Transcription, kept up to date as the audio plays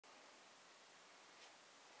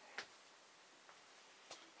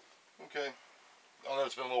Okay. I know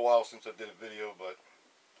it's been a little while since I did a video, but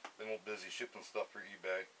I've been a little busy shipping stuff for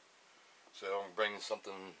eBay. So I'm bringing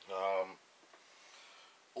something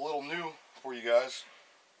a little new for you guys.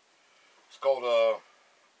 It's called a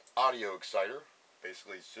audio exciter.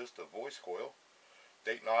 Basically, it's just a voice coil.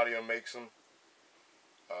 Dayton Audio makes them.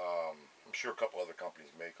 I'm sure a couple other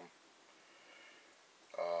companies make them.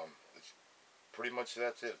 It's pretty much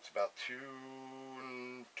that's it. It's about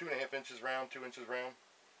 2.5 inches round, 2 inches round,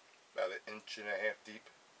 about 1.5 inches deep.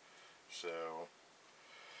 So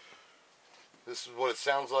this is what it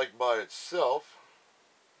sounds like by itself.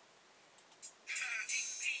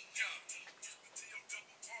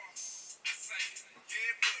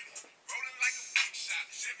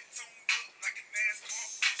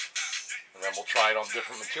 And then we'll try it on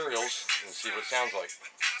different materials and see what it sounds like.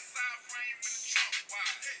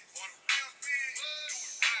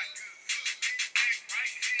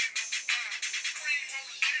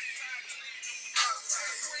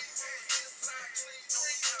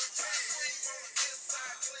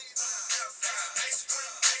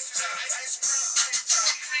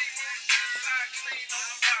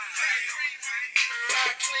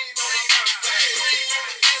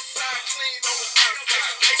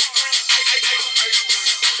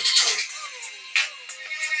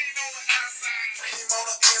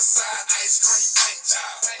 Ice cream paint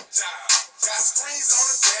job. Got screens on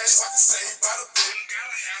the dash, what to say by the bit. Got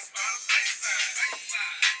a house by the bayside.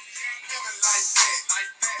 Living like that.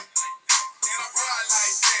 Then I ride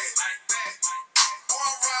like that. Boy,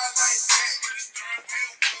 I ride like that. With the stern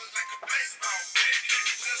wheel wood like a baseball bat.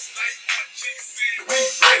 Just like what G said. We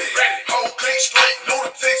ready. Whole click straight,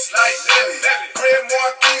 lunatics like Lily. Red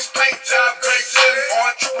Marquis paint job, great jelly.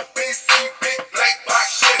 On triple BC, big black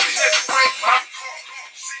box Chevy. Break my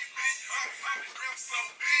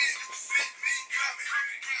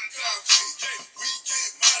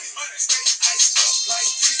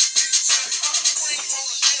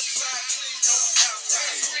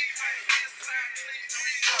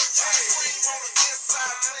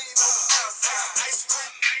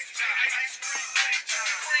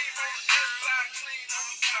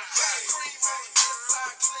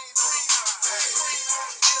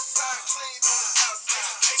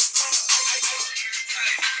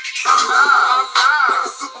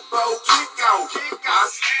Super Bowl kick out.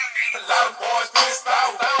 A lot of boys missed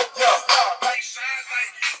out. Yeah.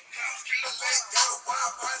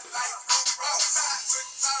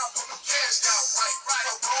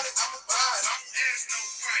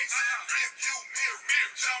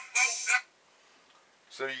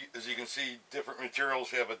 So as you can see, different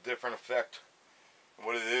materials have a different effect.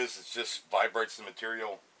 What it is, it just vibrates the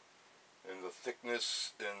material, and the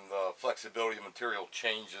thickness and the flexibility of the material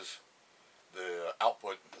changes the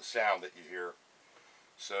output, the sound that you hear.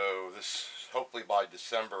 So this, hopefully by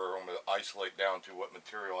December, I'm going to isolate down to what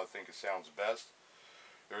material I think it sounds best.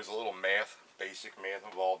 There's a little math, basic math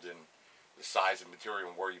involved in the size of material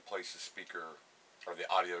and where you place the speaker or the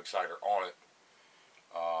audio exciter on it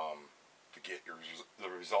to get the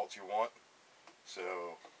results you want. So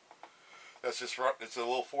that's just it's a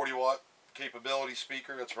little 40-watt capability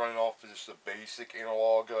speaker that's running off just a basic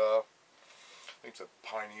analog. I think it's a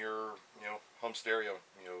Pioneer, home stereo,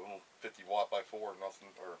 little 50 watt by 4, nothing,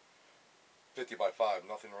 or 50 by 5,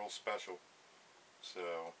 nothing real special. So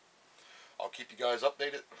I'll keep you guys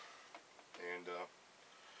updated, and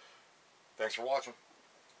thanks for watching.